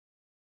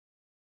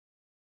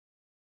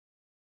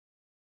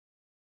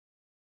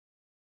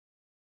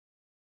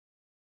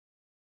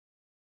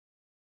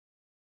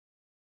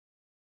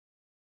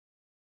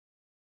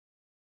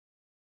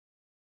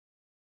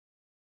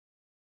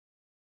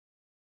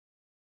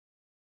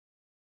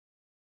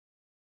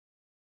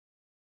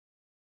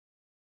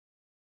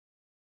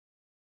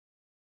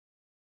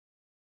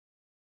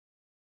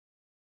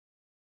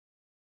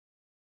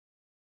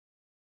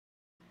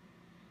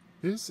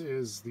This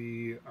is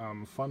the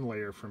fun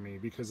layer for me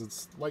because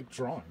it's like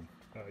drawing.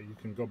 You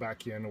can go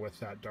back in with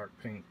that dark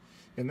paint.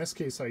 In this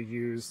case, I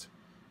used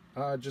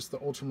just the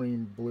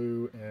ultramarine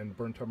blue and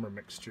burnt umber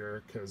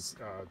mixture because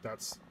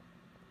that's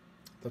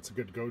a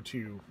good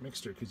go-to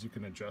mixture because you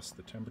can adjust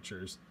the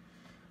temperatures.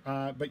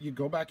 But you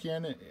go back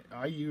in,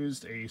 I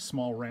used a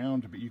small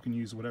round, but you can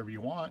use whatever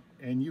you want,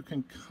 and you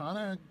can kind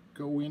of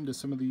go into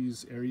some of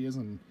these areas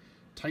and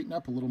tighten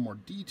up a little more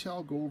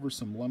detail, go over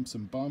some lumps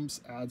and bumps,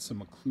 add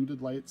some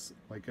occluded lights,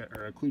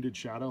 or occluded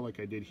shadow like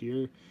I did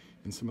here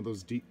in some of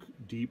those deep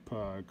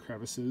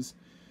crevices.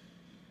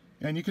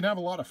 And you can have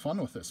a lot of fun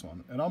with this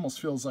one. It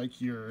almost feels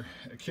like you're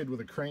a kid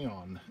with a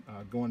crayon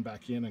going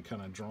back in and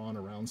kind of drawing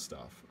around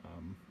stuff.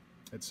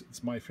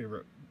 It's my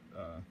favorite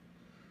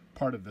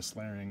part of this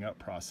layering up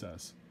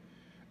process.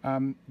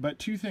 But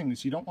two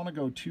things: you don't want to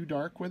go too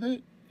dark with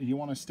it. You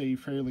want to stay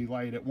fairly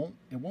light. It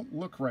won't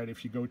look right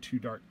if you go too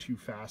dark too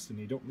fast, and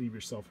you don't leave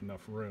yourself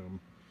enough room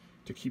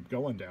to keep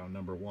going down,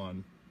 number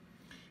one.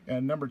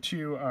 And number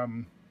two,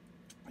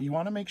 you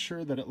want to make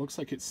sure that it looks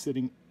like it's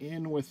sitting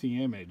in with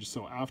the image.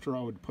 So after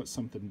I would put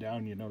something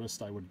down, you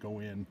noticed I would go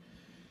in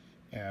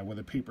with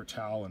a paper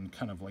towel and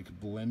kind of like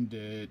blend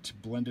it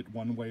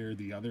one way or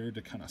the other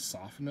to kind of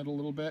soften it a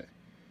little bit.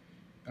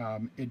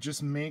 It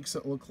just makes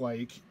it look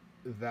like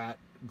that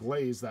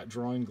glaze, that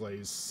drawing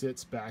glaze,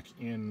 sits back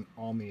in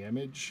on the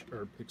image,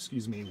 or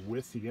excuse me,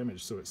 with the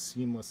image, so it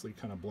seamlessly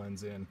kind of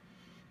blends in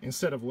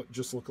instead of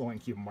just looking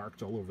like you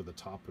marked all over the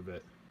top of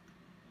it.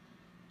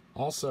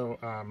 Also,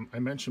 I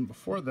mentioned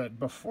before that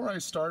before I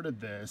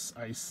started this,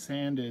 I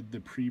sanded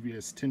the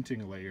previous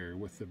tinting layer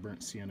with the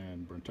burnt sienna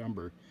and burnt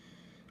umber.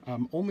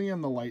 Only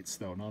in the lights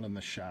though, not in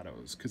the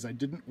shadows, because I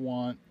didn't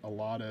want a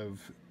lot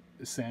of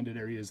sanded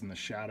areas in the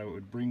shadow.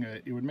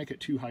 It would make it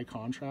too high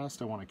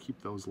contrast. I want to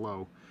keep those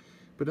low.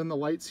 But in the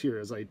lights here,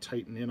 as I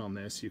tighten in on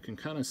this, you can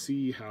kind of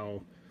see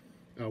how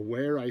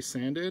where I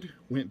sanded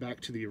went back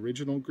to the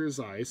original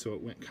grisaille, so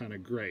it went kind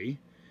of gray.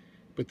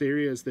 But the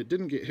areas that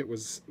didn't get hit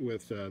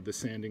with the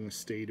sanding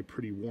stayed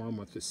pretty warm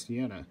with the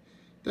sienna.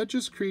 That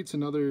just creates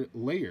another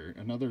layer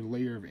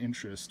of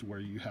interest where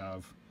you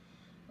have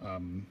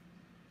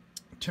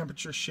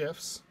temperature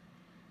shifts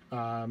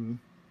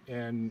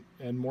and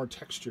more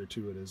texture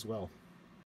to it as well.